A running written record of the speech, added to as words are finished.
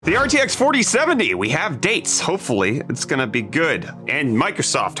The RTX 4070, we have dates. Hopefully, it's going to be good. And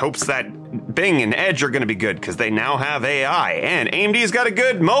Microsoft hopes that Bing and Edge are going to be good because they now have AI. And AMD's got a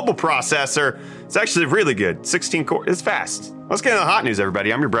good mobile processor. It's actually really good. 16 core. It's fast. Let's get into the hot news,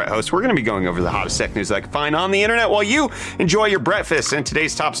 everybody. I'm your Brett host. We're going to be going over the hottest tech news I can find on the internet while you enjoy your breakfast. And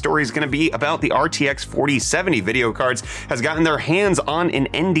today's top story is going to be about the RTX 4070 Video Cards has gotten their hands on an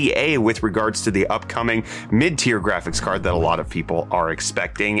NDA with regards to the upcoming mid-tier graphics card that a lot of people are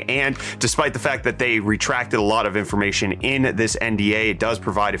expecting. And despite the fact that they retracted a lot of information in this NDA, it does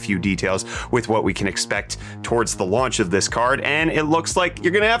provide a few details with what we can expect towards the launch of this card. And it looks like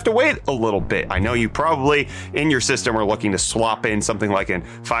you're going to have to wait a little bit. I know you probably in your system are looking to swap in something like a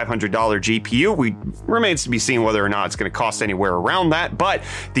 $500 GPU. Remains to be seen whether or not it's going to cost anywhere around that, but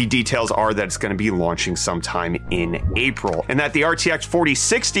the details are that it's going to be launching sometime in April, and that the RTX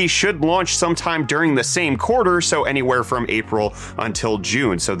 4060 should launch sometime during the same quarter, so anywhere from April until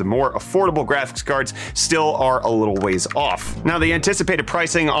June. So the more affordable graphics cards still are a little ways off. Now, the anticipated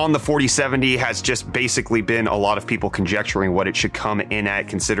pricing on the 4070 has just basically been a lot of people conjecturing what it should come in at,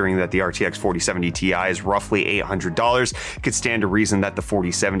 considering that the RTX 4070 Ti is roughly $800. It could stand to reason that the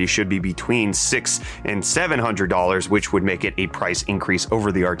 4070 should be between $600 and $700, which would make it a price increase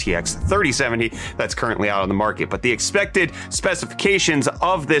over the RTX 3070 that's currently out on the market. But the expected specifications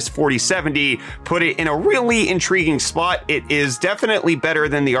of this 4070 put it in a really intriguing spot. It is definitely better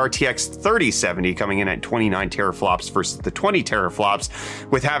than the RTX 3070, coming in at 29 teraflops versus the 20 teraflops,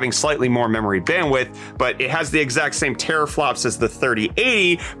 with having slightly more memory bandwidth, but it has the exact same teraflops as the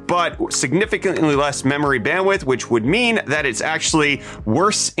 3080, but significantly less memory bandwidth, which would mean that it's actually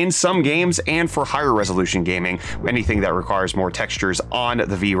worse in some games, and for higher resolution gaming, anything that requires more textures on the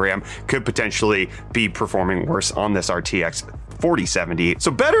VRAM could potentially be performing worse on this RTX 4070. So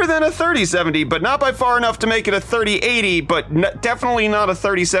better than a 3070, but not by far enough to make it a 3080, but definitely not a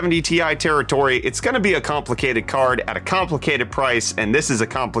 3070 Ti territory. It's going to be a complicated card at a complicated price, and this is a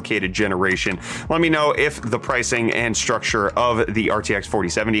complicated generation. Let me know if the pricing and structure of the RTX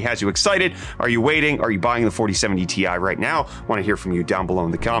 4070 has you excited. Are you waiting? Are you buying the 4070 Ti right now? I want to hear from you down below in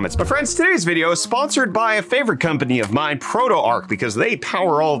the comments. But friends, today's video is sponsored by a favorite company of mine, ProtoArch, because they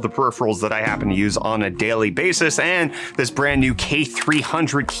power all of the peripherals that I happen to use on a daily basis, and this brand new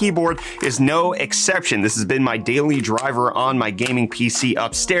K300 keyboard is no exception. This has been my daily driver on my gaming PC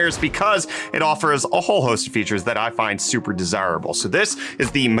upstairs because it offers a whole host of features that I find super desirable. So this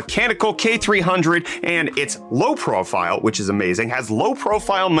is the mechanical K300, and it's low profile, which is amazing, has low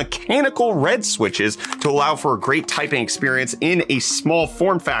profile mechanical red switches to allow for a great typing experience in a small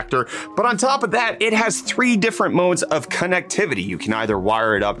form factor. But on top of that, it has 3 different modes of connectivity. You can either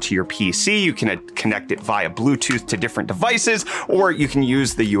wire it up to your PC, you can connect it via Bluetooth to different devices, or you can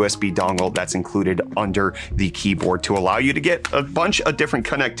use the USB dongle that's included under the keyboard to allow you to get a bunch of different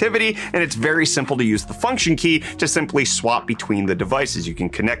connectivity. And it's very simple to use the function key to simply swap between the devices. You can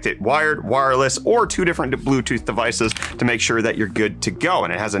connect it wired, wireless, or 2 different Bluetooth devices to make sure that you're good to go.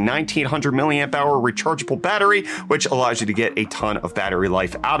 And it has a 1900 milliamp hour rechargeable battery, which allows you to get a ton of battery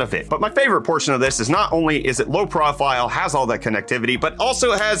life out of it. But my favorite portion of this is not only is it low profile, has all that connectivity, but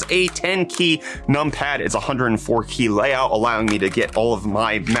also has a 10 key numpad. It's a 104 key layout, allowing me to get all of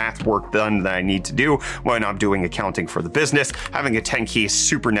my math work done that I need to do when I'm doing accounting for the business. Having a 10 key is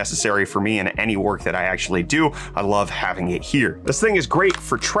super necessary for me in any work that I actually do. I love having it here. This thing is great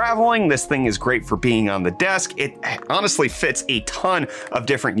for traveling. This thing is great for being on the desk. It honestly fits a ton of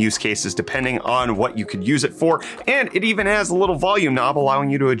different use cases depending on what you could use it for. And it even has a little volume knob allowing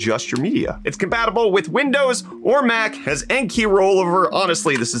you to adjust your media. It's compatible with Windows or Mac, has N key rollover.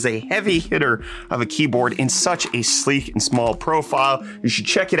 Honestly, this is a heavy hitter of a keyboard in such a sleek and small profile. You should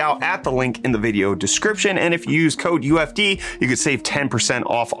check it out at the link in the video description. And if you use code UFD, you could save 10%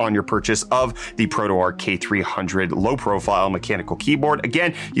 off on your purchase of the ProtoArch K300 low profile mechanical keyboard.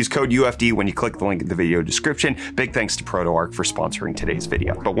 Again, use code UFD when you click the link in the video description. Big thanks to ProtoArch for sponsoring today's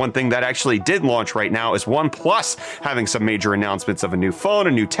video. But one thing that actually did launch right now is OnePlus having some major announcements of a new phone,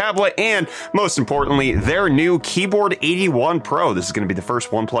 a new tablet, and most importantly, their new Keyboard 81 Pro. This is going to be the first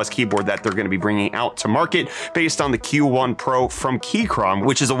OnePlus keyboard that they're going to be bringing out to market based on the Q1 Pro from Keychron,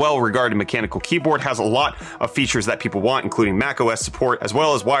 which is a well-regarded mechanical keyboard, has a lot of features that people want, including macOS support, as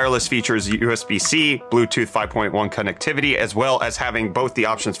well as wireless features, USB-C, Bluetooth 5.1 connectivity, as well as having both the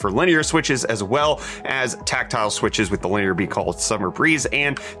options for linear switches as well as tactile switches, with the linear be called Summer Breeze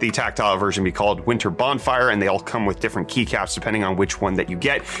and the tactile version be called Winter Bonfire, and they all come with different keycaps depending on which one that you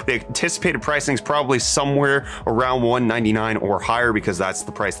get. The anticipated pricing is probably somewhere around $199 or higher, because that's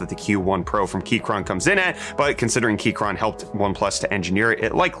the price that the Q1 Pro from Keychron comes in at, but considering Keychron Foxconn helped OnePlus to engineer it,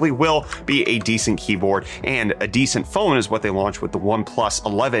 it likely will be a decent keyboard and a decent phone is what they launched with the OnePlus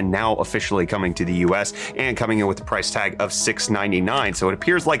 11 now officially coming to the US and coming in with the price tag of $699. So it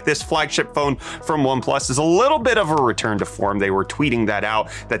appears like this flagship phone from OnePlus is a little bit of a return to form. They were tweeting that out,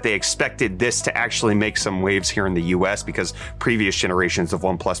 that they expected this to actually make some waves here in the US because previous generations of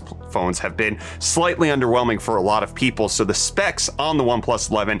OnePlus phones have been slightly underwhelming for a lot of people. So the specs on the OnePlus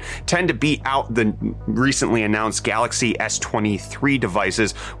 11 tend to beat out the recently announced Galaxy S23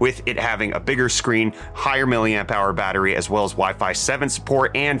 devices, with it having a bigger screen, higher milliamp hour battery, as well as Wi-Fi 7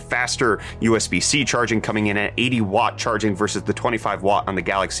 support and faster USB-C charging, coming in at 80 watt charging versus the 25 watt on the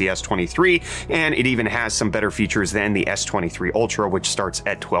Galaxy S23. And it even has some better features than the S23 Ultra, which starts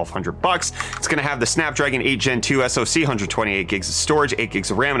at $1,200. It's going to have the Snapdragon 8 Gen 2 SoC, 128 gigs of storage, 8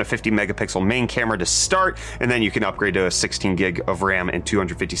 gigs of RAM, and a 50 megapixel main camera to start. And then you can upgrade to a 16 gig of RAM and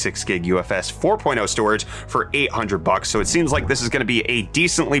 256 gig UFS 4.0 storage for $800. So it seems like this is going to be a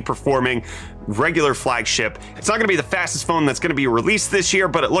decently performing regular flagship. It's not going to be the fastest phone that's going to be released this year,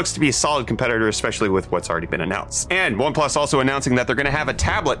 but it looks to be a solid competitor, especially with what's already been announced. And OnePlus also announcing that they're going to have a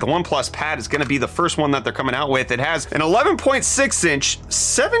tablet. The OnePlus Pad is going to be the first one that they're coming out with. It has an 11.6 inch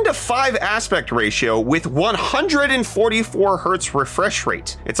 7:5 aspect ratio with 144 hertz refresh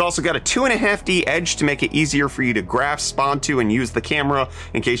rate. It's also got a 2.5D edge to make it easier for you to grasp onto and use the camera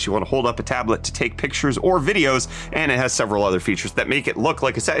in case you want to hold up a tablet to take pictures or videos. And it has several other features that make it look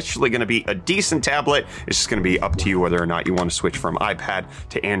like it's actually going to be a decent tablet. It's just going to be up to you whether or not you want to switch from iPad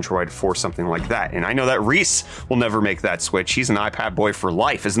to Android for something like that. And I know that Reese will never make that switch. He's an iPad boy for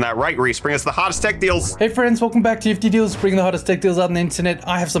life. Isn't that right, Reese? Bring us the hottest tech deals. Hey friends, welcome back to FD Deals, bringing the hottest tech deals out on the internet.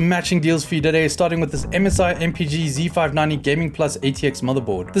 I have some matching deals for you today, starting with this MSI MPG Z590 Gaming Plus ATX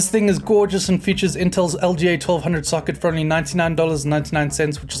motherboard. This thing is gorgeous and features Intel's LGA 1200 socket for only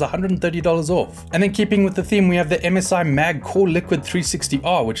 $99.99, which is $130 off. And then keeping with the theme, we have the MSI Mag Core Liquid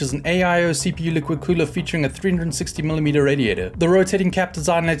 360R, which is an AIO CPU liquid cooler featuring a 360mm radiator. The rotating cap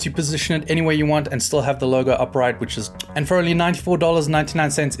design lets you position it anywhere you want and still have the logo upright, and for only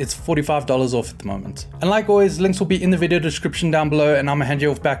 $94.99, it's $45 off at the moment. And like always, links will be in the video description down below, and I'm gonna hand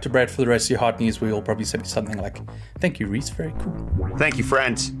you off back to Brad for the rest of your hot news, where you'll probably say something like, "Thank you, Reese, very cool." Thank you,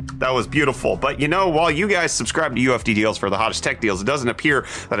 friend. That was beautiful. But you know, while you guys subscribe to UFD Deals for the hottest tech deals, it doesn't appear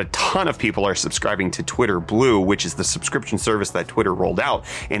that a ton of people are subscribing to Twitter Blue, which is the subscription service that Twitter rolled out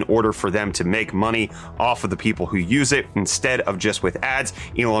in order for them to make money off of the people who use it instead of just with ads.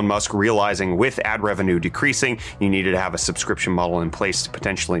 Elon Musk realizing with ad revenue decreasing, you needed to have a subscription model in place to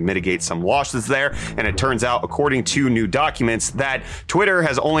potentially mitigate some losses there. And it turns out, according to new documents, that Twitter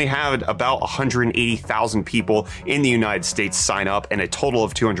has only had about 180,000 people in the United States sign up and a total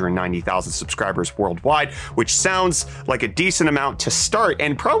of 290,000 subscribers worldwide, which sounds like a decent amount to start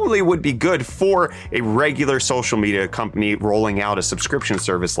and probably would be good for a regular social media company rolling out a subscription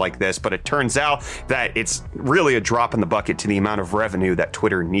service like this. But it turns out that it's really a drop in the bucket to the amount of revenue that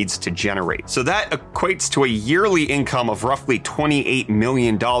Twitter needs to generate. So that equates to a yearly income of roughly $28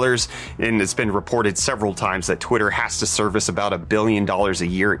 million. And it's been reported several times that Twitter has to service about $1 billion a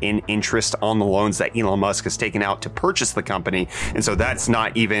year in interest on the loans that Elon Musk has taken out to purchase the company. And so that's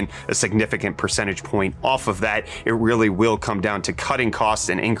not even a significant percentage point off of that. It really will come down to cutting costs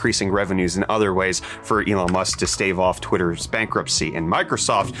and increasing revenues in other ways for Elon Musk to stave off Twitter's bankruptcy, and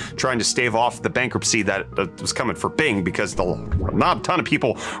Microsoft trying to stave off the bankruptcy that was coming for Bing, because not a ton of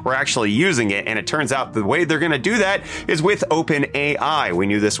people were actually using it. And it turns out the way they're going to do that is with OpenAI. We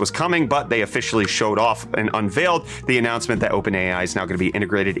knew this was coming, but they officially showed off and unveiled the announcement that OpenAI is now going to be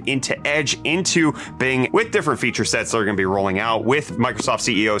integrated into Edge, into Bing, with different feature sets that are going to be rolling out, with Microsoft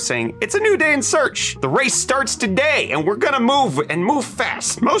CEO saying it's a new day in search. The race starts today and we're going to move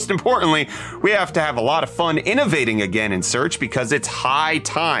fast. Most importantly, we have to have a lot of fun innovating again in search because it's high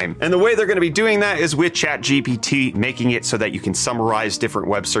time. And the way they're going to be doing that is with ChatGPT, making it so that you can summarize different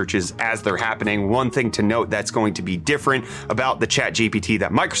web searches as they're happening. One thing to note that's going to be different about the ChatGPT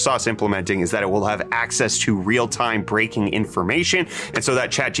that Microsoft's implementing is that it will have access to real-time breaking information. And so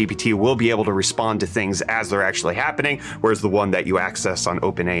that ChatGPT will be able to respond to things as they're actually happening, whereas the one that you access on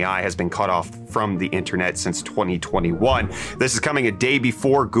OpenAI has been cut off from the internet since 2021. This is coming a day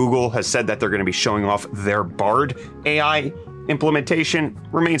before Google has said that they're going to be showing off their Bard AI implementation.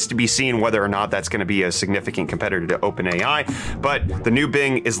 Remains to be seen whether or not that's going to be a significant competitor to OpenAI, but the new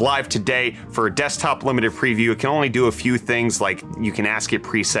Bing is live today for a desktop limited preview. It can only do a few things, like you can ask it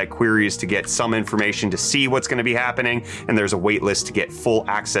preset queries to get some information to see what's going to be happening, and there's a wait list to get full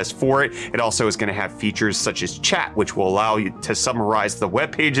access for it. It also is going to have features such as chat, which will allow you to summarize the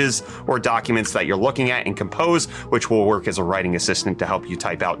web pages or documents that you're looking at, and Compose, which will work as a writing assistant to help you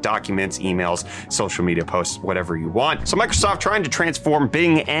type out documents, emails, social media posts, whatever you want. So Microsoft trying to transform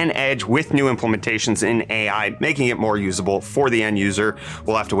Bing and Edge with new implementations in AI, making it more usable for the end user.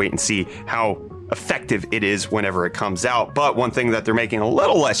 We'll have to wait and see how effective it is whenever it comes out. But one thing that they're making a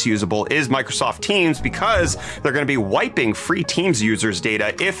little less usable is Microsoft Teams, because they're going to be wiping free Teams users'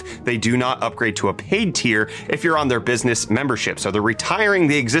 data if they do not upgrade to a paid tier if you're on their business membership. So they're retiring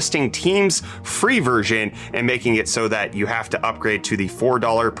the existing Teams free version and making it so that you have to upgrade to the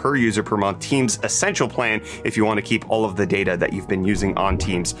 $4 per user per month Teams Essential plan if you want to keep all of the data that you've been using on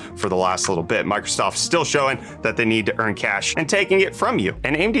Teams for the last little bit. Microsoft's still showing that they need to earn cash and taking it from you.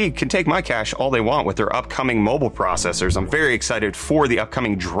 And AMD can take my cash all they want with their upcoming mobile processors. I'm very excited for the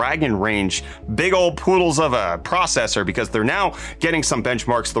upcoming Dragon Range big old poodles of a processor, because they're now getting some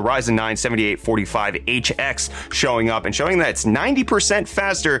benchmarks. The Ryzen 9 7845HX showing up and showing that it's 90%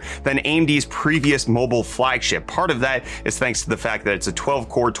 faster than AMD's previous mobile flagship. Part of that is thanks to the fact that it's a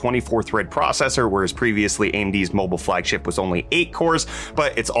 12-core, 24-thread processor, whereas previously AMD's mobile flagship was only 8 cores,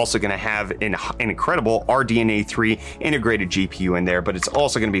 but it's also going to have an incredible RDNA 3 integrated GPU in there, but it's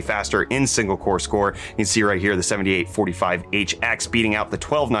also going to be faster in single-core score. You can see right here the 7845HX beating out the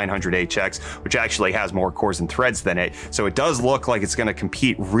 12900HX, which actually has more cores and threads than it. So it does look like it's going to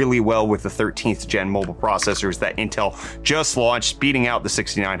compete really well with the 13th gen mobile processors that Intel just launched, beating out the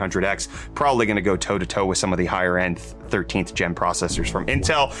 6900X. Probably going to go toe-to-toe with some of the higher-end 13th gen processors from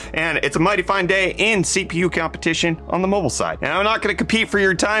Intel, and it's a mighty fine day in CPU competition on the mobile side. And I'm not going to compete for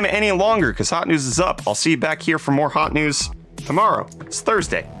your time any longer because hot news is up. I'll see you back here for more hot news tomorrow. It's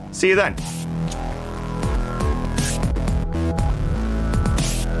Thursday. See you then.